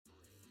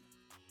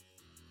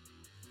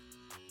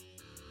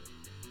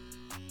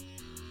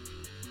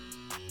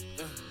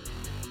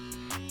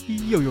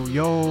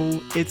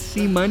Yo, it's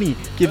C Money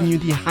giving you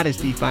the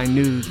hottest DeFi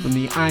news from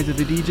the eyes of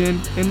a DJ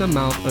and the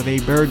mouth of a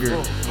burger.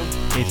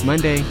 It's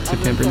Monday,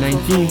 September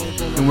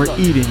 19th, and we're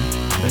eating.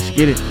 Let's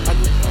get it.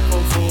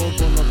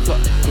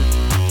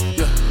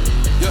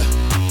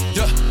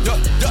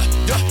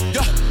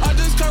 I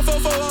just come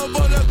for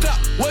up on the clock.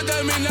 What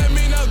that mean? That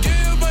mean I'm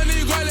getting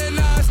money grinding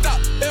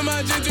non-stop. In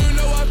my jeans, you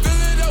know I fill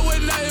it up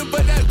with nothing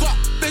but that guap.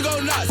 Big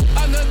ol' knots.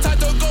 I'm the type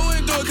to go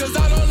and do it, cause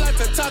I don't like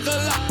to talk a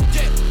lot.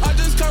 Yeah, I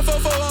just come for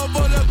up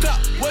on the clock.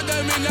 What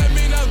that mean? That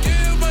mean I'm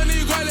getting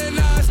money grinding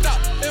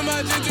non-stop. In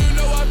my jeans, you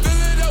know I fill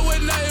it up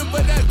with nothing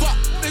but that guap.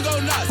 Big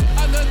ol' knots.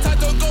 I'm the type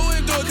to go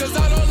and do it, cause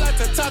I don't like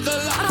to talk a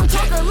lot. I don't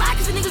talk a lot,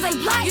 cause the niggas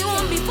ain't blind. You don't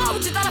want me before,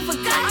 but you thought I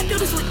forgot. I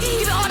do this with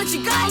ease, give it all that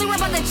you got. Only worry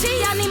about that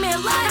cheese, I need me a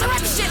lot. Gotta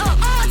wrap this shit up,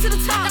 all to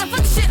the top. Gotta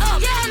fuck this shit up,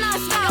 yeah,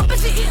 non-stop. Yo,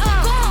 bitch, you eat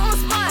up, go on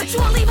spot. But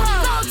you won't leave her,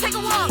 go take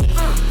a walk.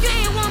 You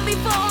ain't want me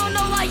before, I don't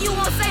know why you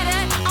won't say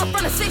that. I'm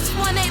from the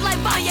 618 like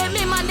Bob, yeah,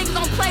 me and my niggas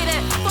don't play that.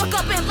 Fuck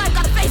up in life,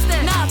 gotta face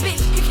that. Nah, bitch,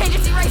 you can't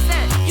just erase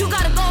that. You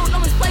gotta go, don't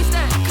misplace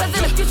that. Cause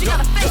in the future, you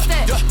gotta face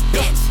that, bitch.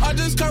 I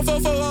just come for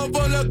up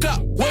on the clock.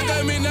 What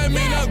that mean? That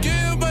mean I'm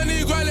getting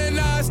money grinding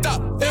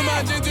non-stop. In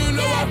my jeans, you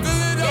know I fill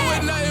it up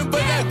with nothing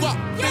but that guap.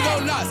 Big ol'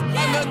 knots.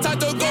 I'm the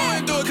type to go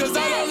and do it, cause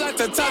I don't like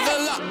to talk a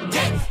lot.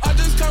 Yeah, I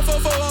just come for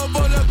up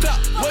on the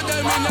clock. What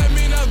that mean? That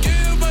mean I'm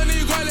getting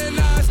money grinding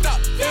non-stop.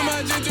 In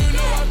my jeans, you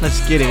know I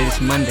Let's get it,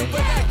 it's Monday.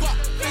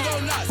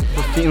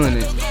 We're feeling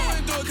it.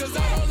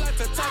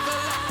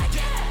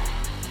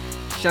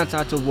 Shouts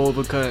out to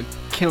Wolvica,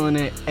 killing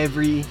it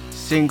every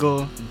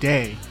single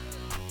day.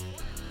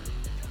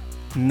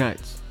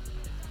 Nuts.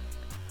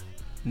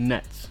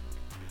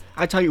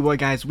 I tell you what,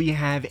 guys, we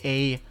have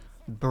a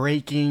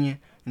breaking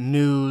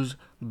news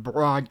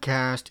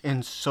broadcast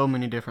in so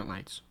many different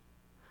lights.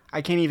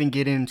 I can't even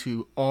get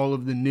into all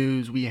of the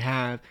news we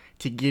have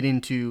to get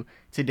into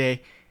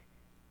today.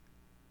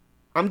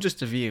 I'm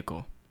just a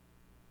vehicle,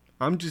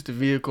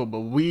 but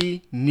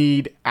we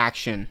need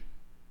action.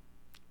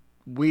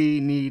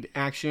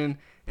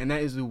 And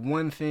that is the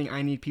one thing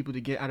I need people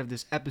to get out of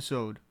this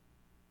episode.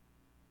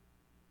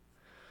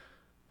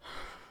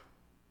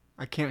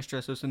 I can't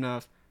stress this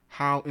enough,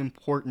 how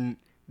important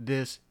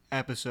this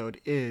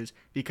episode is,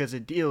 because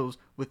it deals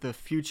with the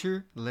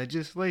future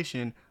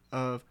legislation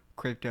of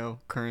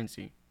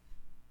cryptocurrency.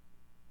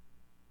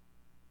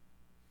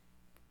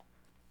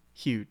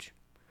 Huge.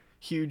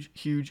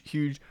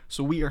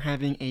 So we are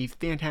having a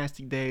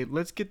fantastic day.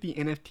 Let's get the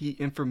NFT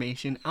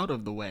information out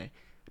of the way.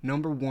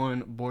 Number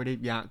one, Bored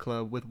Ape Yacht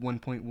Club with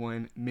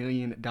 $1.1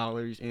 million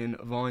in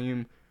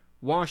volume.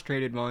 Wash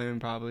traded volume,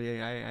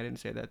 probably. I didn't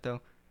say that, though.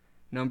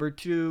 Number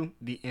two,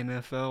 the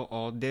NFL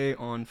all day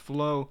on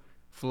Flow.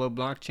 Flow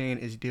blockchain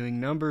is doing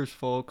numbers,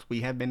 folks.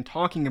 We have been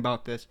talking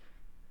about this.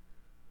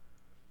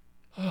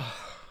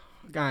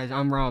 Guys,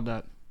 I'm riled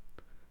up.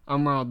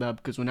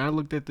 Because when I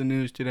looked at the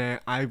news today,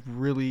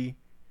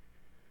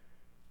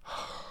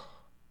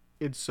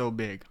 it's so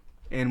big.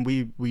 And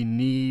we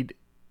need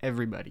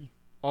everybody.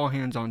 All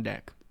hands on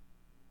deck.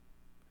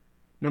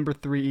 Number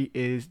three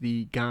is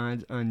the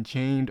Gods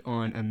Unchained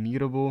on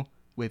Immutable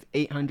with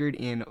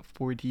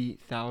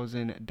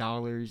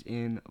 $840,000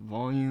 in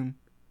volume.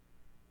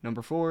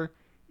 Number four,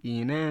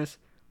 ENS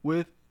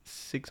with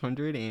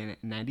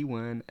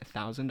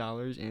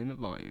 $691,000 in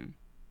volume.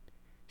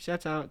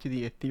 Shouts out to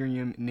the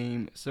Ethereum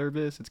name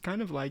service. It's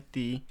kind of like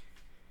the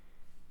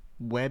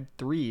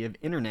Web3 of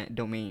internet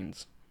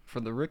domains for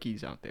the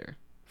rookies out there.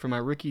 For my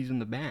rookies in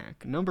the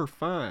back. Number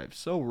five,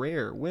 So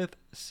Rare with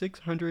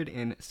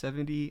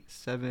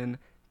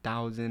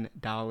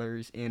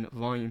 $677,000 in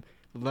volume.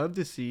 Love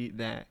to see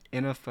that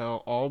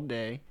NFL all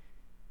day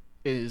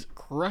is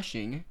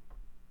crushing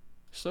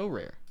So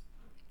Rare.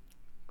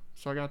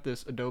 So I got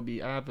this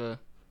Adobe. I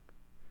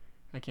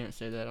can't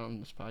say that on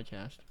this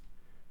podcast,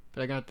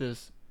 but I got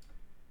this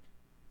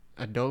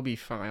Adobe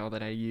file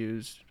that I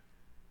used,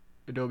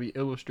 Adobe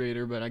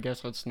Illustrator, but I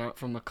guess that's not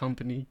from the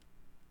company.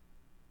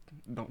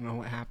 Don't know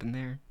what happened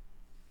there.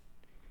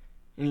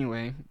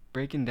 Anyway,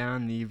 breaking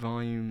down the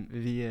volume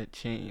via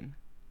chain.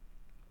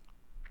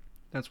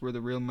 That's where the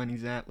real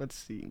money's at. Let's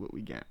see what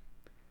we got.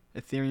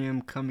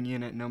 Ethereum coming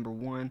in at number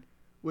one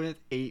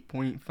with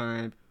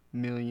 $8.5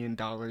 million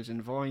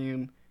in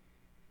volume.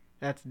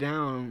 That's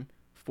down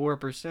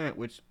 4%,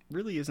 which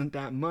really isn't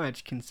that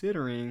much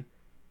considering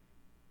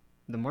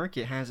the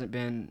market hasn't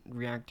been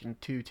reacting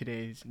to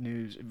today's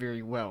news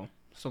very well.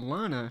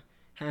 Solana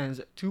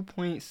has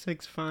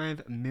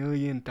 $2.65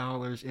 million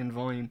in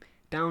volume,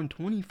 down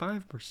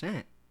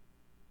 25%.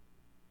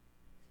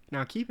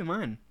 Now keep in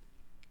mind,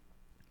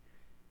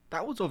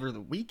 that was over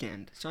the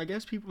weekend, so I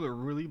guess people are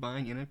really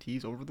buying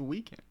NFTs over the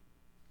weekend.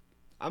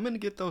 I'm going to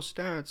get those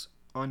stats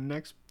on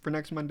for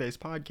next Monday's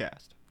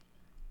podcast.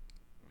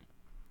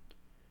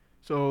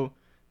 So,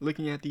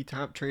 looking at the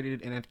top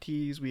traded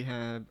NFTs, we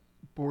have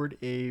Bored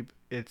Ape.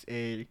 It's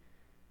a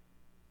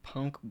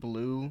punk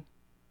blue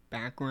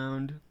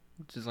background,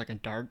 which is like a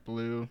dark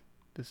blue.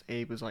 This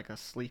ape is like a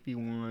sleepy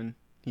one.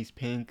 He's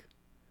pink.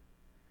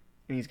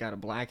 And he's got a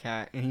black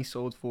hat. And he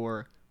sold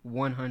for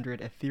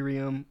 100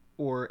 Ethereum,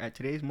 or at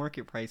today's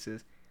market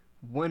prices,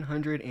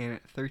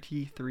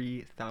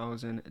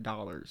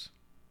 $133,000.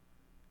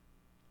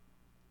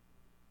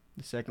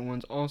 The second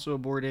one's also a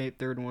Bored Ape,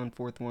 third one,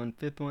 fourth one,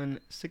 fifth one,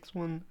 sixth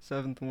one,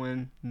 seventh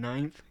one,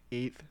 ninth,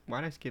 eighth,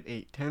 why did I skip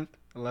 8? 10th,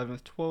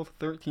 11th, 12th,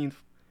 13th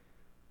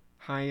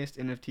highest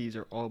NFTs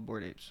are all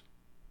Bored Apes.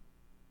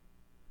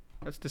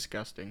 That's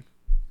disgusting.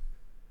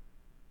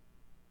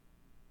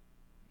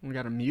 We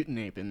got a mutant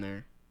ape in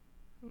there.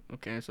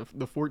 Okay, so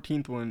the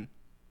 14th one,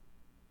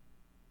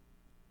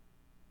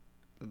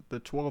 the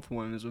 12th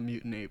one is a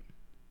mutant ape.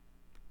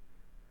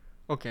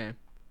 Okay,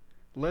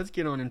 let's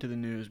get on into the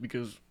news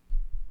because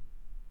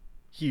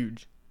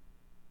huge.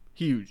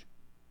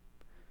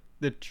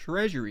 The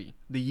Treasury,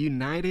 the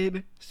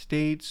United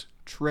States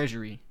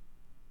Treasury,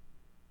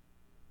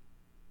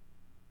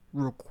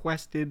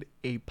 requested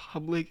a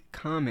public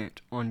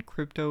comment on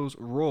crypto's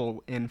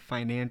role in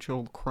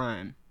financial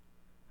crime.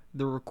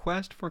 The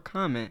request for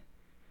comment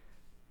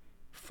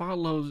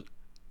follows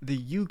the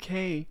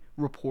UK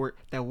report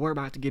that we're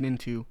about to get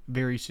into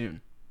very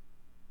soon.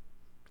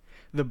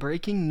 The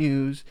breaking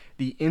news,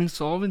 the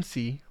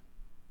insolvency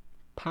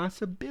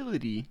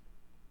possibility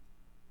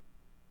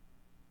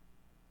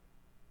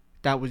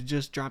that was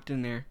just dropped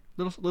in there,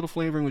 little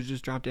flavoring was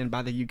just dropped in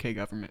by the UK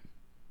government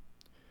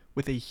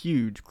with a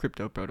huge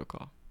crypto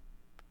protocol,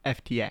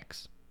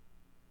 FTX.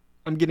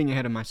 I'm getting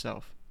ahead of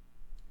myself.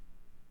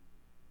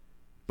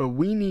 But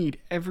we need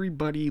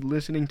everybody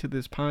listening to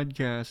this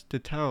podcast to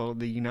tell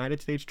the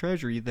United States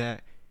Treasury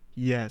that,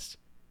 yes,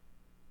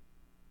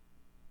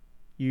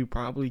 you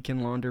probably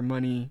can launder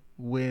money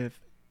with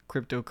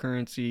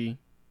cryptocurrency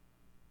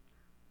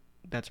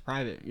that's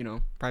private,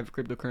 private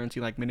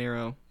cryptocurrency like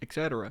Monero,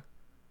 etc.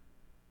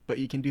 But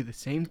you can do the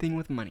same thing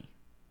with money,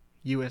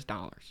 US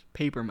dollars,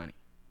 paper money.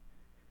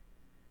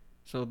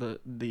 So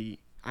the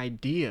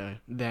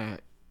idea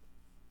that,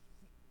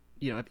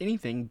 if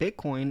anything,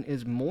 Bitcoin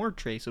is more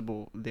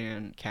traceable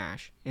than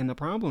cash. And the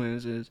problem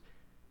is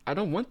I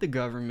don't want the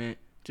government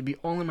to be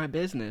all in my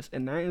business,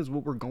 and that is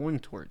what we're going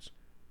towards.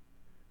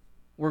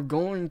 We're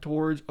going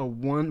towards a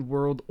one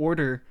world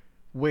order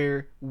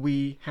where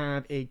we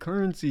have a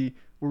currency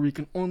where we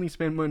can only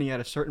spend money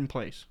at a certain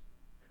place.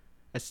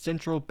 A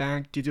central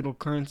bank digital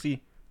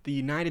currency. The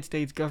United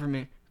States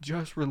government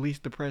just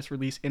released the press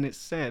release, and it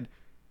said,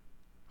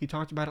 we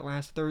talked about it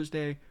last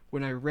Thursday.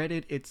 When I read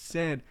it, it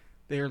said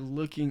they're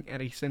looking at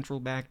a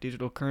central bank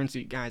digital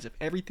currency. Guys, if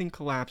everything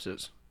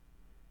collapses,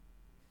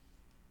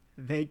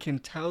 they can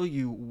tell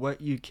you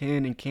what you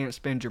can and can't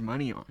spend your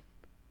money on.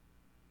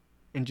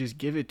 And just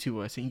give it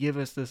to us and give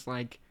us this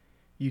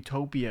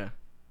utopia.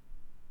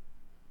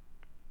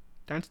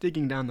 That's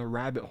digging down the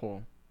rabbit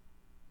hole.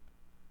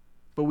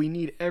 But we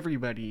need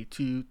everybody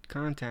to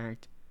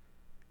contact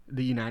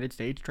the United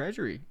States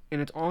Treasury.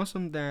 And it's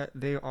awesome that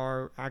they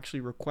are actually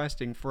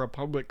requesting for a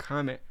public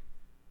comment.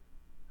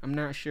 I'm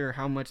not sure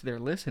how much they're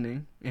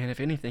listening, and if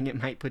anything,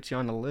 it might put you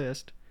on a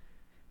list.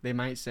 They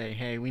might say,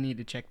 hey, we need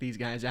to check these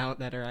guys out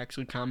that are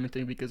actually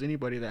commenting, because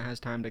anybody that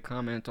has time to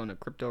comment on a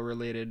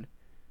crypto-related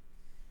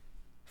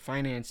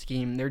finance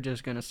scheme, they're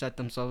just going to set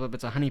themselves up.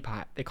 It's a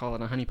honeypot. They call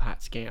it a honeypot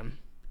scam.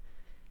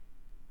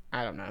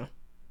 I don't know.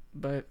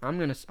 But I'm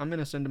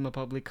gonna send them a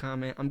public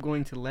comment. I'm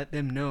going to let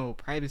them know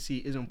privacy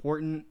is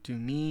important to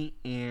me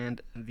and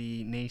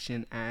the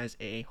nation as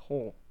a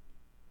whole.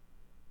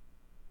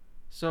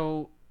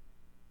 So,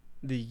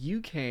 the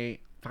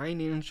UK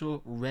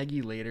financial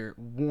regulator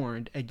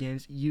warned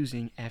against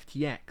using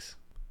FTX.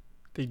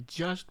 They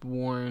just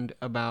warned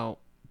about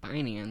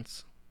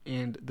Binance,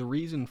 and the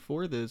reason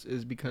for this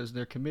is because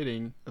they're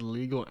committing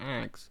illegal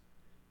acts.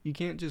 You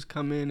can't just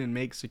come in and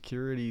make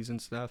securities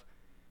and stuff.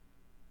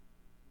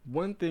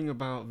 One thing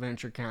about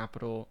venture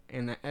capital,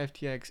 and that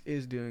FTX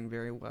is doing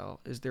very well,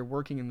 is they're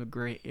working in the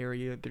gray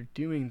area. They're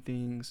doing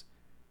things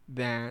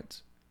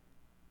that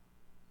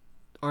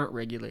aren't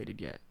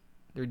regulated yet.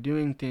 They're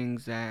doing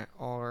things that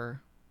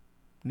are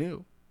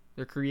new.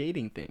 They're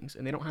creating things,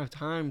 and they don't have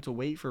time to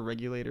wait for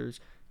regulators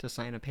to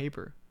sign a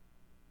paper.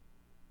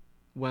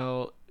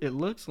 Well, it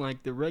looks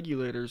like the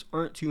regulators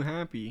aren't too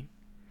happy.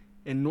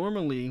 And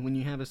normally, when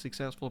you have a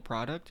successful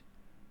product,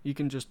 you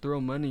can just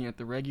throw money at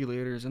the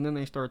regulators and then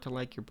they start to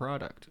like your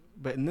product.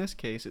 But in this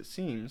case, it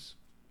seems,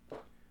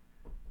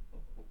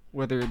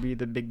 whether it be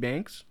the big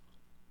banks,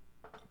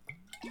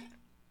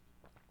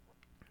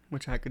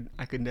 which I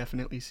could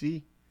definitely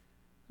see.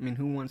 I mean,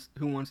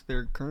 who wants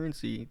their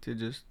currency to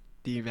just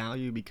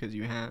devalue because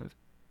you have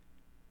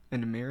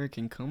an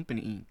American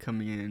company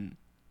coming in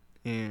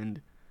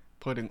and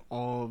putting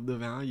all of the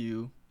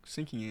value,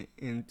 sinking it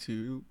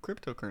into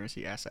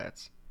cryptocurrency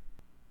assets?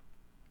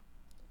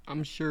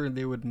 I'm sure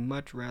they would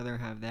much rather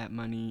have that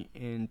money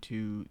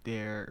into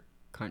their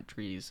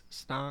country's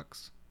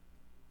stocks.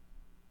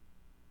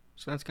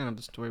 So that's kind of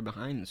the story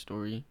behind the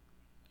story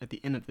at the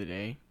end of the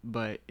day.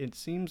 But it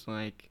seems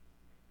like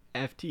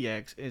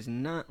FTX is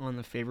not on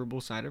the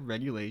favorable side of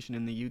regulation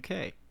in the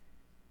UK.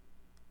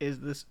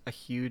 Is this a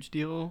huge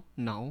deal?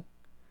 No.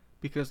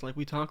 Because like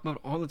we talk about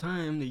all the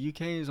time, the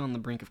UK is on the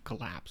brink of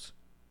collapse.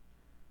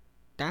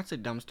 That's a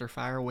dumpster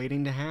fire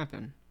waiting to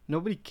happen.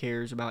 Nobody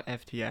cares about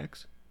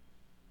FTX.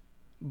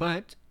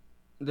 But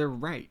they're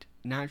right.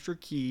 Not your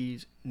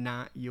keys,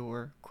 not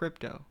your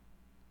crypto.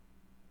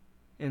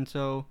 And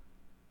so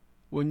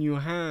when you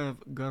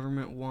have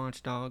government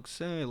watchdogs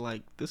say,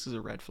 like, this is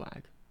a red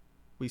flag,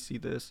 we see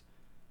this,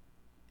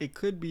 it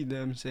could be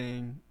them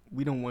saying,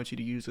 we don't want you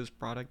to use this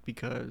product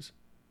because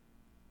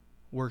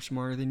we're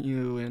smarter than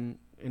you, and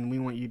we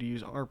want you to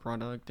use our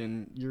product,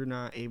 and you're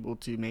not able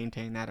to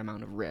maintain that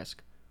amount of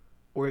risk.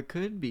 Or it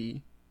could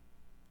be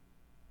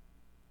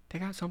they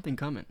got something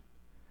coming.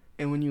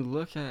 And when you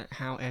look at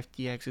how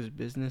FTX's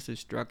business is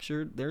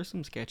structured, there's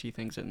some sketchy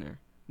things in there.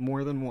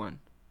 More than one.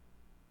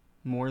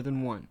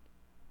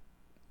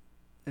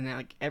 And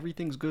like,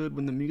 everything's good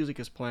when the music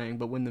is playing,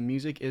 but when the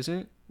music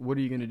isn't, what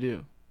are you going to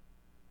do?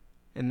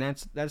 And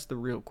that's the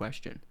real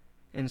question.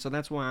 And so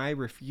that's why I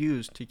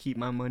refuse to keep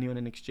my money on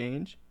an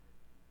exchange.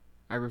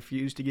 I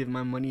refuse to give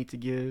my money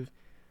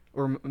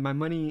or my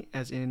money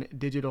as in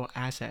digital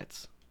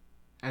assets,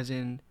 as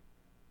in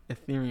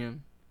Ethereum,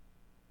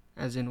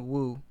 as in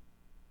Woo,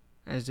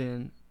 as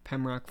in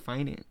Pemrock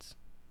Finance.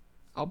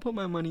 I'll put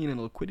my money in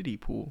a liquidity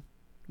pool,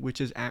 which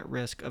is at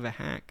risk of a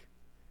hack.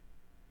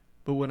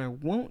 But what I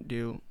won't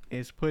do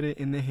is put it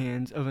in the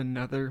hands of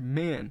another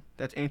man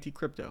that's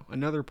anti-crypto,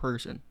 another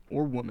person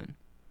or woman.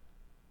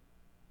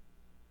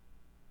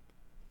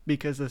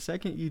 Because the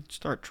second you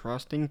start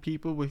trusting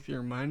people with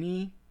your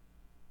money,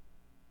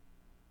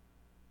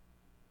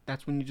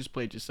 that's when you just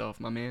played yourself,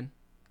 my man.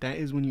 That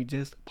is when you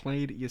just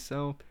played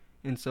yourself.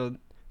 And so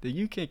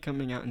the UK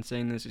coming out and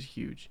saying this is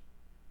huge.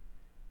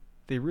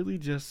 They really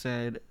just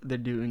said they're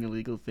doing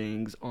illegal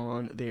things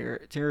on their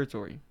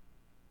territory.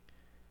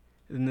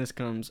 And this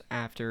comes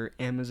after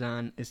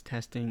Amazon is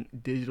testing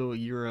digital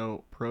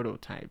euro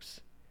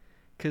prototypes.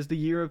 Because the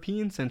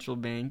European Central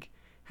Bank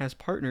has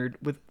partnered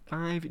with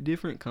 5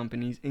 different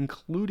companies,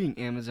 including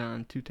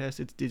Amazon, to test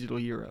its digital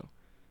euro.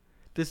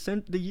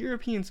 The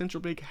European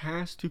Central Bank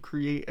has to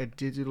create a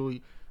digital...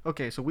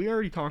 Okay, so we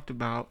already talked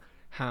about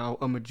how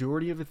a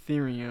majority of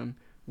Ethereum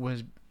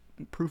was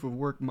proof of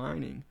work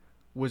mining,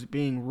 was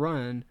being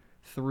run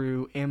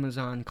through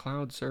Amazon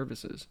cloud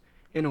services.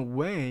 In a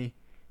way,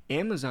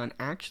 Amazon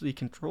actually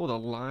controlled a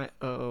lot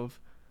of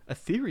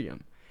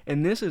Ethereum.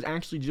 And this is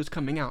actually just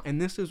coming out.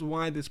 And this is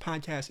why this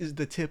podcast is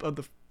the tip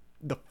of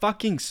the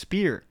fucking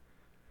spear.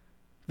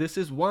 This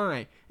is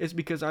why. It's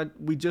because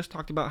we just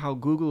talked about how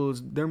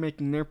they're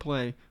making their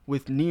play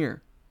with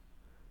Near.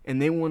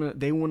 And they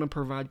wanna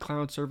provide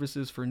cloud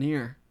services for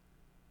Near.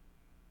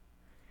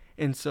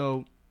 And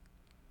so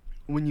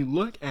when you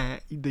look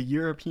at the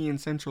European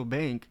Central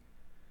Bank,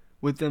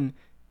 with them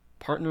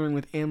partnering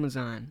with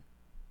Amazon,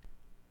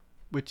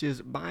 which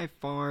is by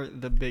far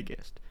the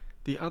biggest,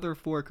 the other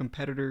 4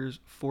 competitors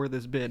for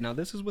this bid. Now,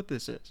 this is what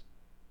this is.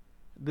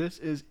 This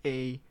is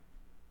a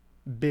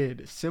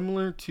bid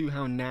similar to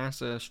how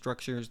NASA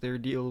structures their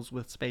deals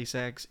with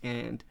SpaceX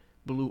and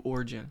Blue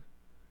Origin.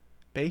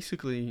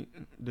 Basically,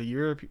 the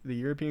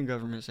European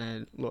government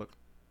said, look,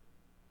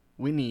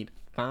 we need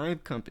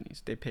 5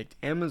 companies. They picked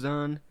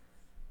Amazon,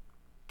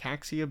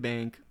 Caxia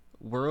Bank,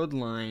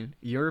 Worldline,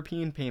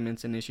 European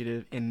Payments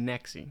Initiative, and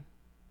Nexi.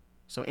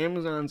 So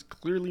Amazon's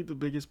clearly the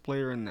biggest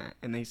player in that.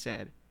 And they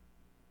said,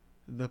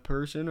 the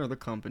person or the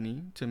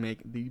company to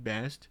make the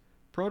best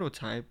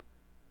prototype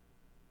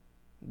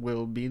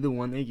will be the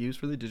one they use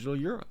for the digital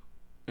euro.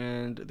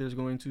 And there's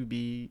going to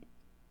be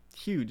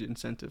huge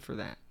incentive for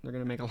that. They're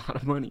going to make a lot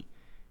of money,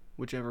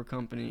 whichever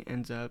company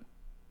ends up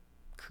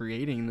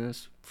creating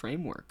this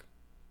framework.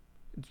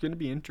 It's going to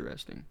be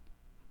interesting.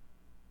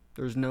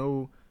 There's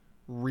no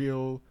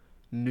real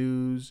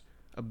news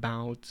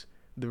about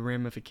the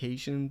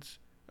ramifications,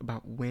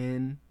 about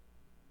when,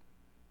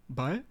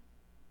 but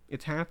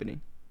it's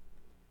happening.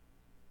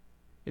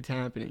 It's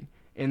happening.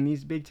 And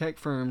these big tech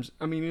firms,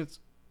 I mean,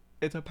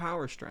 it's a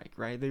power strike,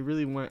 right?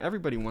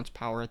 Everybody wants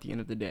power at the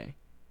end of the day.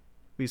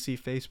 We see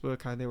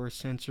Facebook, how they were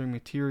censoring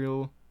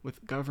material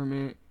with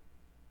government.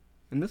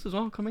 And this is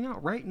all coming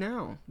out right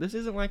now. This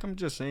isn't like I'm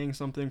just saying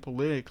something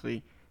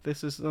politically.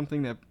 This is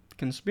something that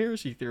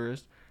conspiracy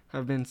theorists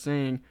have been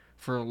saying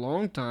for a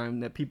long time,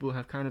 that people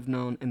have kind of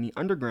known in the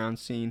underground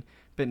scene.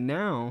 But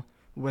now,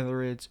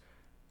 whether it's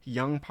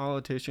young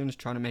politicians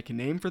trying to make a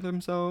name for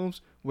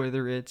themselves,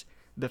 whether it's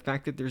the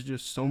fact that there's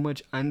just so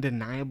much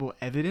undeniable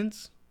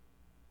evidence,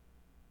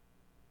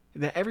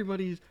 that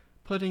everybody's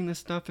putting this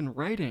stuff in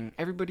writing.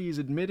 Everybody's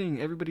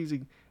admitting, everybody's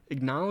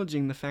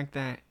acknowledging the fact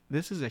that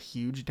this is a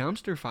huge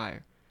dumpster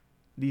fire.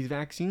 These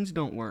vaccines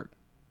don't work.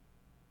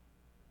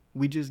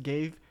 We just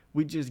gave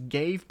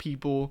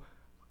people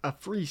a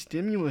free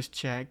stimulus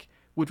check,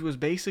 which was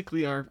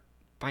basically our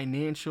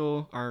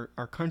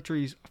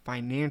country's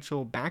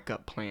financial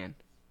backup plan.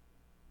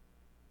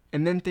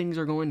 And then things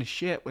are going to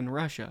shit in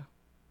Russia.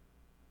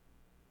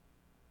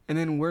 And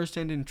then we're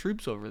sending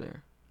troops over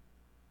there.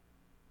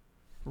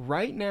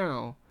 Right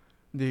now,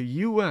 the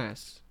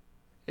U.S.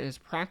 is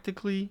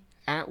practically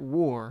at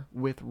war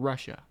with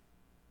Russia.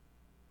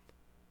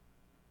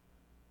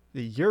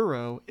 The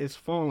euro is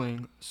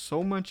falling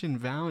so much in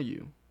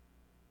value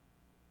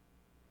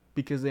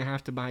because they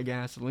have to buy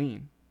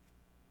gasoline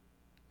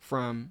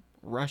from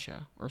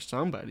Russia or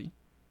somebody.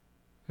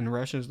 And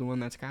Russia's the one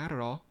that's got it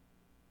all.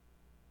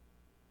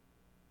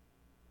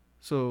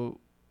 So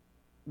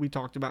we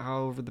talked about how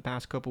over the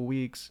past couple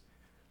weeks,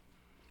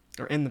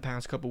 or in the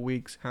past couple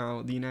weeks,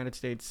 how the United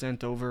States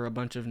sent over a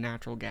bunch of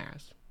natural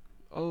gas.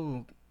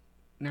 Oh,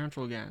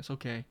 natural gas,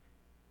 okay.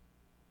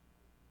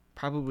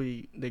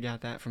 Probably they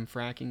got that from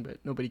fracking, but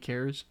nobody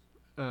cares.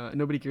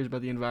 Nobody cares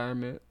about the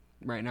environment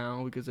right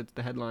now because it's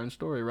the headline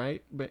story,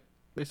 right? But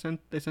they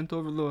sent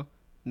over the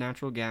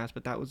natural gas,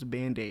 but that was a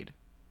band-aid.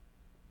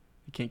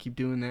 You can't keep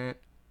doing that.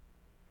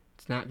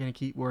 It's not going to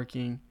keep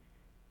working.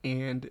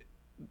 And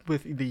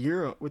with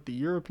the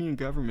European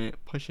government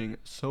pushing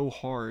so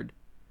hard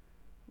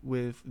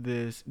with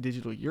this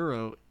digital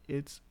euro,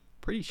 it's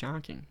pretty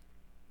shocking.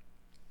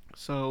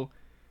 So,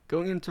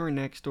 going into our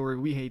next story,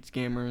 we hate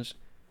scammers.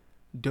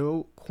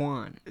 Do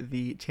Kwon,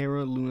 the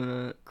Terra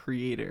Luna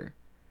creator,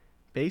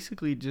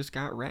 basically just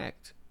got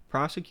wrecked.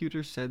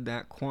 Prosecutors said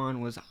that Kwon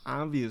was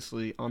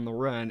obviously on the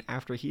run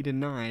after he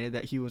denied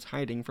that he was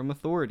hiding from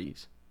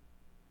authorities.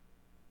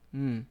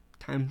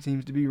 Time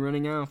seems to be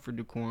running out for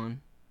Do Kwon.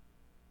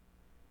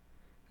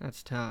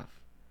 That's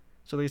tough.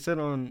 So they said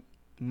on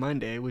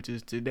Monday, which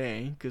is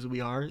today, because we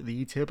are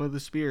the tip of the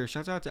spear.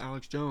 Shouts out to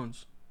Alex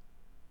Jones.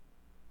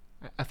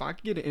 If I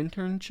could get an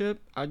internship,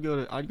 I'd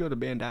go to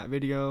Bandit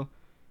Video,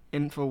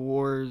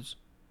 InfoWars,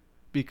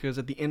 because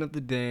at the end of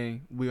the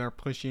day, we are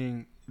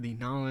pushing the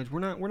knowledge. We're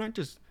not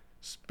just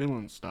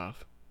spilling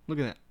stuff. Look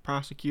at that.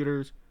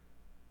 Prosecutors.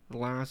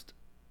 The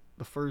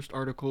first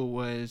article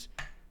was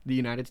the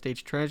United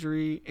States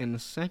Treasury, and the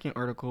second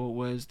article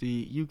was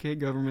the UK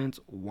government's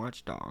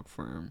watchdog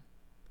firm.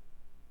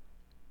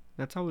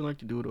 That's how we like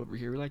to do it over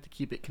here. We like to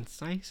keep it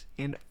concise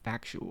and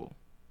factual.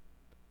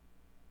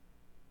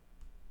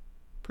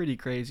 Pretty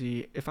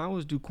crazy. If I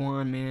was Do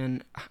Kwon,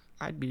 man,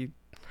 I'd be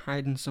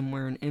hiding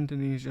somewhere in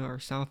Indonesia or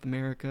South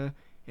America,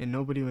 and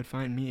nobody would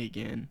find me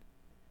again.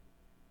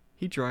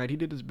 He tried. He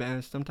did his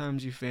best.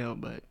 Sometimes you fail,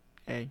 but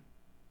hey,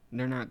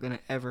 they're not going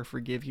to ever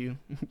forgive you.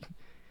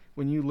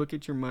 When you look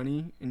at your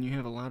money and you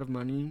have a lot of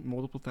money,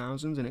 multiple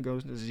thousands, and it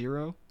goes to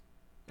zero,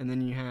 and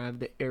then you have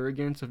the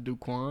arrogance of Do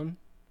Kwon,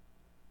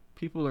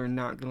 people are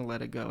not going to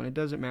let it go. And it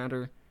doesn't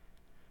matter.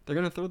 They're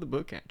going to throw the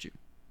book at you.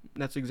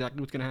 That's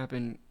exactly what's going to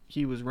happen.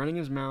 He was running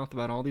his mouth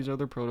about all these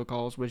other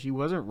protocols, which he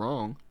wasn't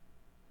wrong.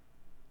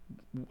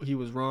 He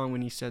was wrong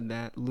when he said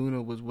that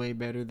Luna was way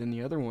better than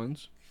the other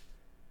ones.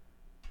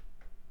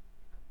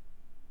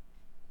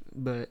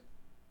 But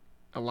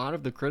a lot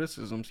of the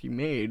criticisms he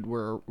made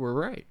were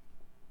right.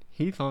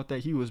 He thought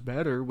that he was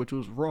better, which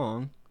was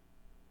wrong.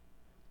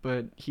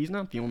 But he's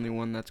not the only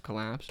one that's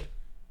collapsed.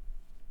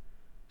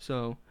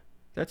 So,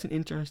 that's an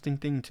interesting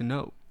thing to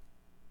note.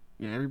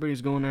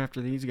 Everybody's going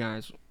after these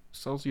guys.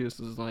 Celsius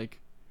is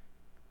like,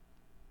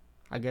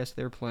 I guess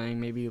they're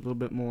playing maybe a little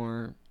bit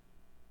more,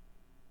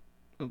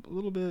 a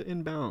little bit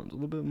in bounds, a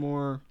little bit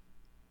more,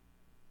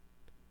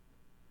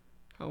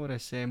 how would I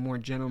say, more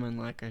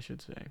gentlemanlike, I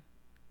should say.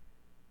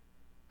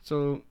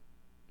 So,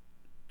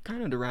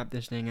 kind of to wrap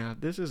this thing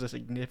up, this is a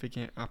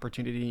significant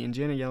opportunity, and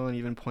Janet Yellen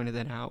even pointed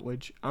that out,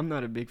 which I'm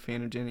not a big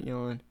fan of Janet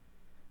Yellen,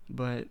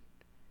 but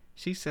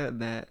she said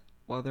that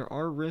while there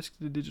are risks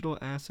to digital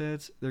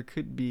assets, there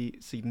could be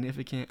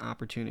significant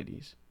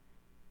opportunities.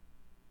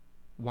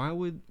 Why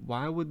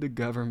would the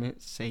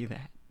government say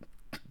that?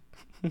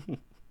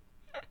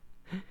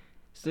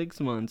 6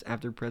 months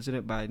after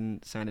President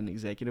Biden signed an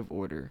executive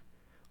order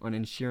on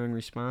ensuring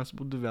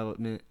responsible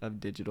development of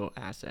digital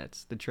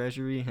assets, the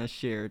Treasury has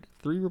shared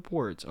 3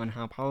 reports on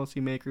how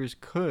policymakers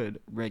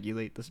could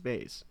regulate the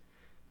space.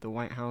 The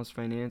White House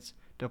Finance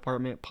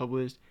Department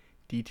published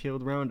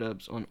detailed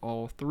roundups on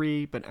all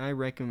 3, but I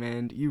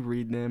recommend you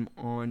read them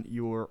on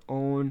your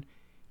own,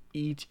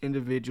 each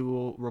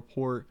individual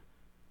report.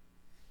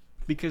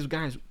 Because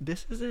guys,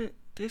 this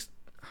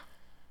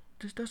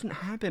doesn't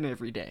happen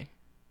every day.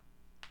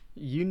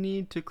 You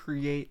need to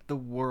create the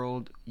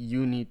world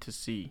you need to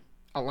see.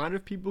 A lot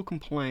of people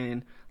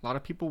complain, a lot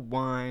of people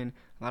whine,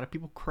 a lot of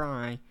people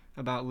cry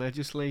about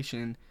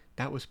legislation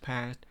that was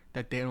passed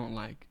that they don't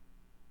like.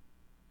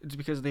 It's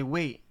because they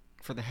wait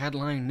for the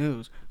headline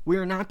news. We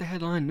are not the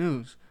headline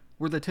news.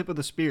 We're the tip of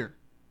the spear.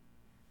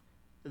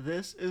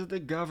 This is the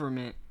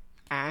government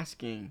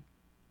asking,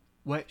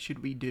 what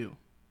should we do?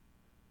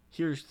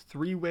 Here's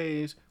 3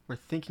 ways we're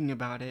thinking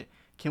about it.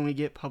 Can we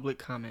get public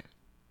comment?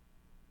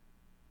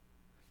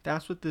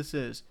 That's what this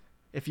is.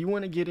 If you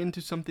want to get into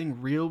something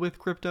real with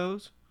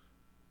cryptos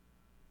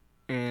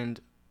and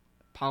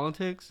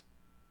politics,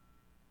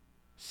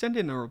 send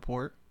in a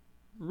report.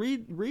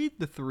 Read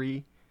the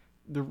 3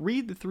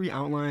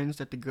 outlines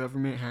that the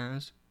government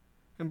has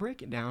and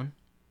break it down.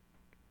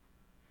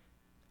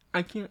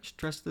 I can't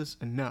stress this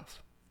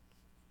enough.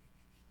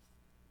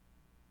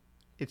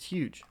 It's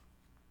huge.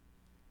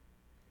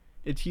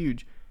 It's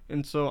huge.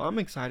 And so I'm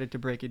excited to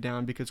break it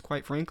down because,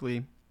 quite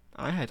frankly,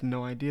 I had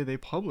no idea they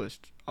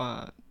published.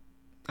 I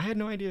had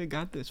no idea it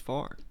got this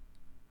far.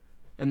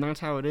 And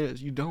that's how it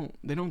is. They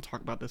don't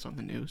talk about this on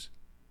the news.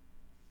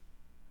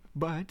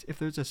 But if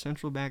there's a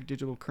central bank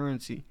digital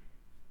currency,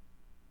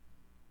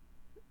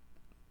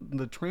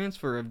 the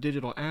transfer of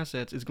digital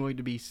assets is going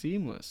to be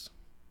seamless.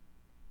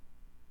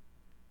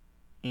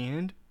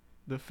 And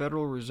the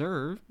Federal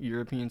Reserve,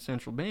 European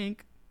Central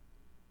Bank,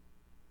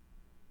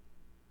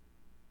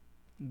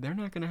 they're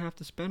not going to have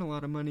to spend a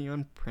lot of money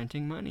on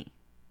printing money.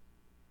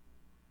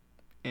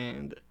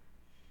 And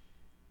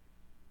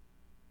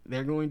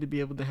they're going to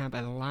be able to have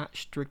a lot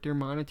stricter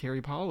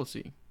monetary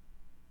policy.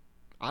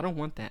 I don't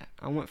want that.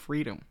 I want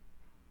freedom.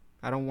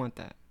 I don't want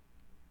that.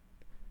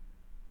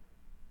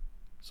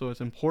 So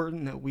it's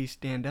important that we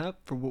stand up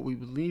for what we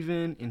believe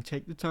in and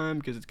take the time,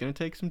 because it's going to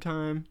take some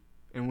time,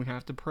 and we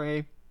have to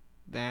pray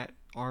that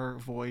our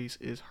voice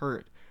is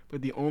heard.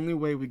 But the only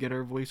way we get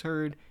our voice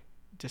heard,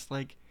 just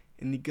like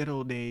in the good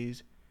old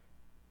days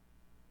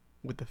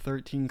with the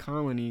 13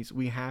 colonies,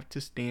 we have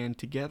to stand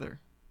together.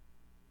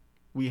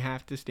 We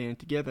have to stand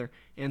together.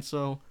 And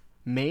so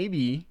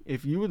maybe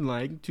if you would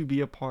like to be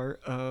a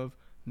part of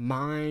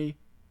my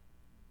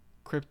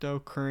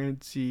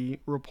cryptocurrency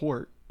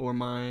report or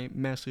my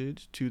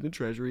message to the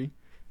Treasury,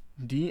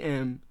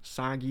 DM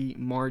Soggy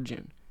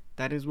Margin.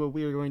 That is what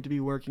we are going to be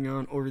working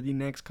on over the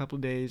next couple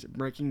of days,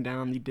 breaking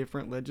down the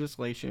different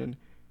legislation.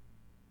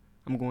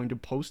 I'm going to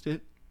post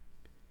it.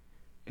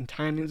 And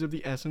time is of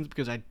the essence,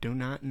 because I do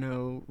not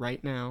know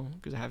right now,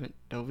 because I haven't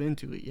dove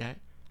into it yet,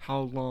 how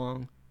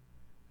long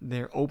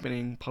they're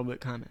opening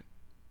public comment.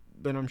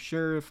 But I'm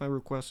sure if I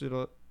requested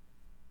an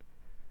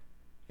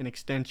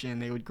extension,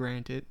 they would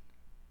grant it.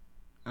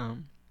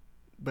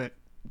 But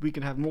we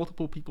could have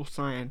multiple people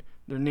sign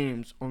their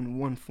names on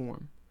one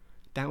form.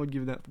 That would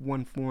give that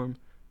one form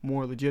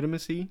more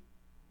legitimacy,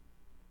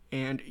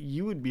 and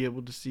you would be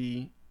able to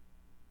see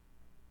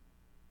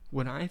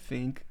what I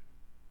think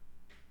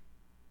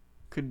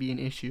could be an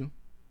issue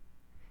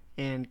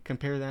and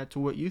compare that to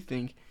what you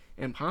think,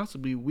 and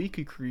possibly we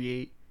could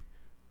create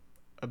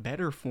a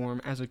better form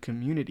as a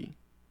community.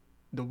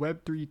 The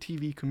Web3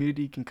 TV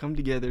community can come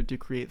together to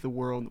create the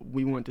world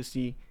we want to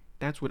see.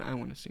 That's what I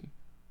want to see.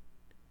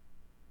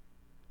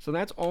 So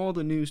that's all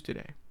the news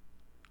today.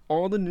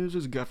 All the news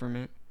is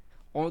government.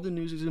 All the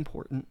news is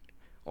important.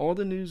 All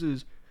the news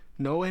is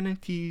no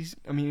NFTs.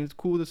 I mean, it's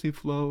cool to see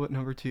Flow at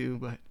number 2,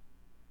 but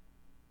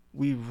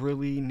we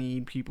really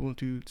need people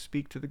to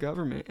speak to the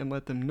government and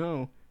let them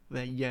know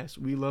that, yes,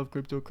 we love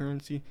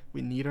cryptocurrency.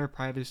 We need our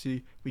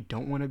privacy. We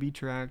don't want to be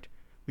tracked.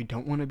 We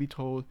don't want to be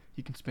told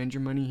you can spend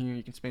your money here,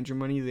 you can spend your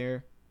money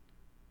there.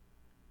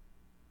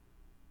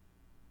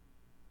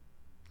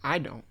 I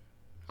don't.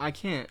 I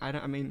can't.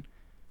 I mean,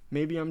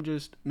 maybe I'm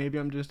just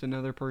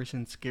another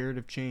person scared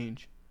of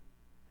change.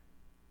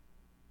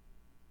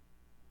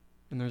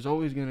 And there's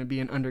always going to be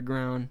an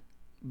underground,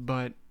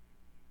 but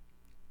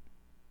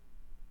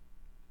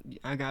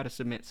I got to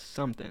submit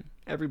something.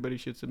 Everybody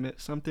should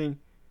submit something.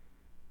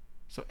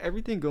 So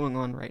everything going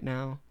on right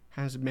now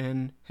has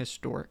been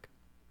historic.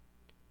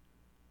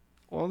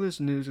 All this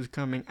news is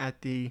coming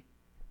at the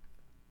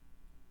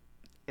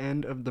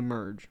end of the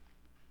merge.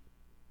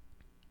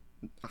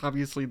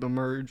 Obviously, the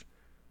merge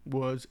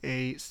was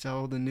a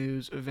sell the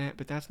news event,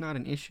 but that's not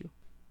an issue.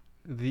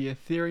 The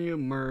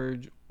Ethereum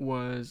merge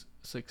was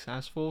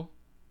successful,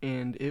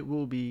 and it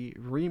will be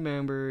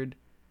remembered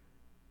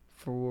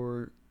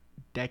for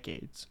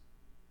decades.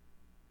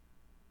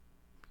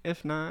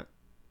 If not,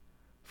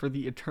 for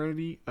the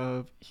eternity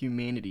of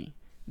humanity.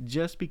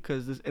 Just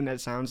because this, and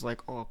that sounds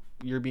like, oh,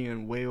 you're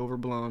being way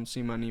overblown,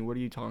 C-Money, what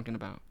are you talking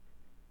about?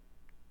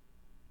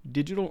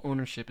 Digital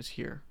ownership is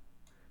here.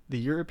 The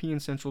European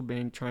Central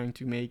Bank trying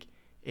to make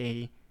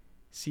a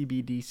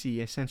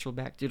CBDC, a central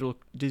bank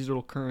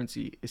digital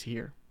currency, is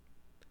here.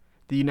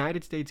 The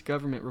United States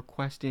government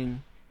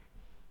requesting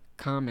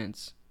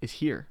comments is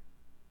here.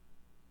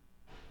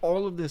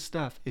 All of this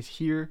stuff is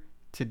here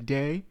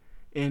today,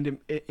 and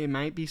it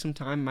might be some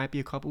time, might be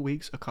a couple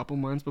weeks, a couple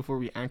months before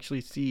we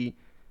actually see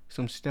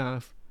some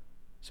stuff,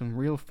 some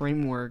real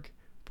framework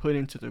put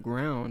into the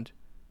ground,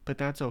 but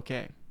that's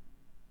okay.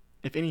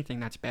 If anything,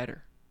 that's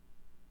better.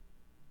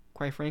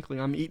 Quite frankly,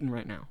 I'm eating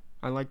right now.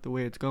 I like the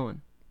way it's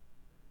going.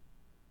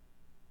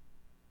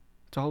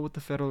 It's all what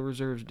the Federal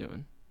Reserve's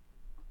doing.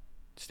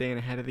 Staying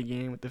ahead of the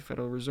game with the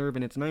Federal Reserve,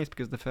 and it's nice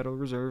because the Federal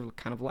Reserve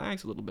kind of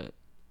lags a little bit.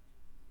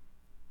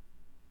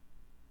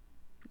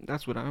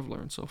 That's what I've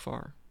learned so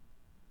far.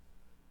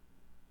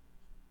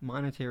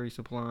 Monetary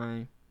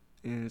supply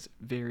is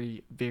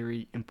very,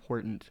 very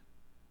important.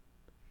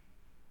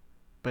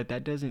 But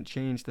that doesn't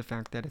change the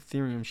fact that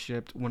Ethereum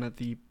shipped one of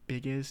the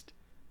biggest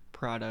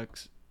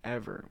products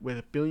ever,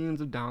 with billions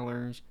of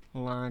dollars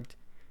locked.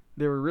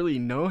 There were really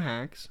no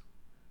hacks.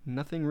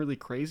 Nothing really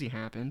crazy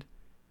happened.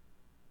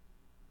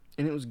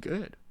 And it was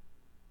good.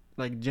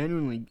 Like,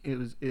 genuinely, it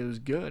was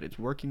good. It's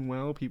working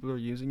well. People are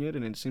using it,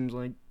 and it seems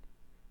like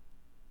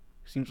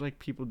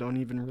people don't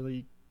even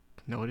really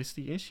notice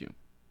the issue.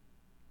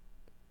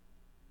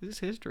 This is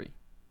history.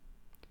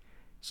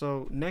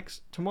 So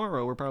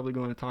tomorrow, we're probably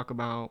going to talk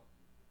about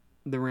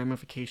the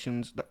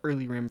ramifications, the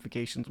early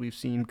ramifications we've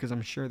seen, because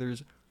I'm sure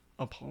there's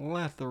a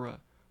plethora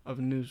of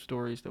news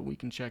stories that we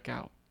can check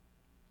out.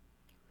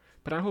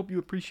 But I hope you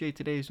appreciate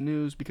today's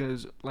news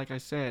because, like I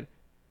said,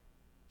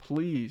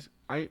 please,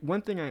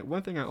 one thing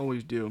I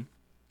always do,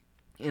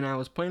 and I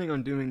was planning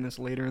on doing this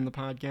later in the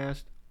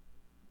podcast,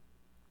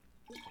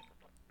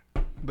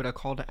 but a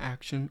call to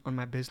action on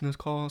my business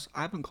calls.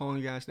 I've been calling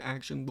you guys to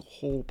action the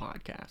whole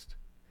podcast.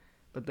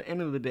 But at the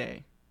end of the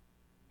day,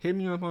 hit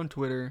me up on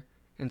Twitter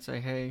and say,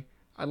 hey,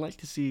 I'd like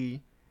to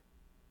see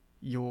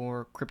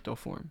your crypto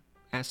form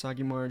at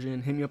Soggy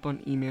Margin. Hit me up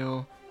on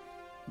email,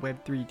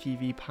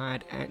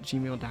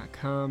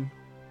 web3tvpod@gmail.com.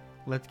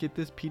 Let's get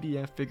this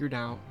PDF figured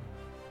out.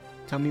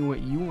 Tell me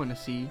what you want to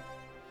see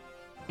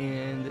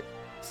and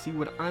see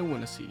what I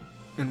want to see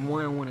and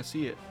why I want to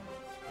see it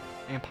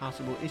and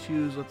possible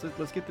issues.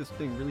 Let's get this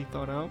thing really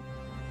thought out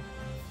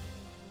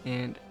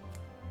and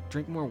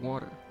drink more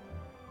water.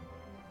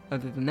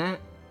 Other than that,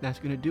 that's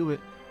going to do it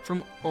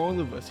from all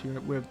of us here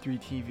at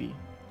Web3 TV.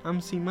 I'm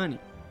C Money,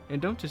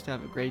 and don't just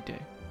have a great day,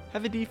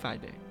 have a DeFi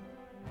day.